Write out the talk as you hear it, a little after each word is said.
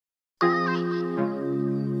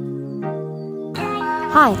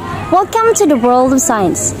Hi, welcome to the world of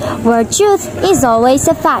science, where truth is always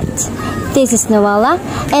a fact. This is Noela,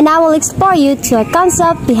 and I will explore you to a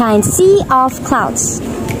concept behind sea of clouds.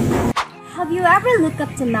 Have you ever looked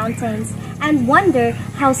up to mountains and wondered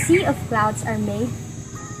how sea of clouds are made?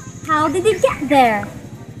 How did they get there?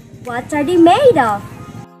 What are they made of?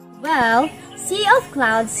 Well, sea of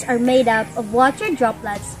clouds are made up of water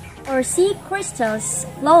droplets or sea crystals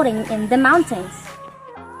floating in the mountains.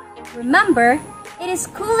 Remember, it is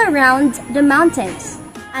cool around the mountains,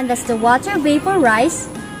 and as the water vapor rises,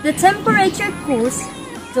 the temperature cools,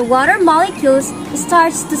 the water molecules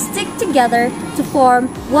starts to stick together to form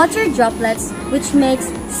water droplets, which makes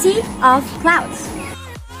sea of clouds.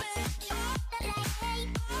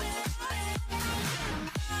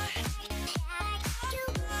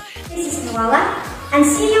 This is Noela, and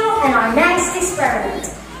see you in our next experiment.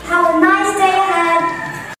 Have a nice day ahead!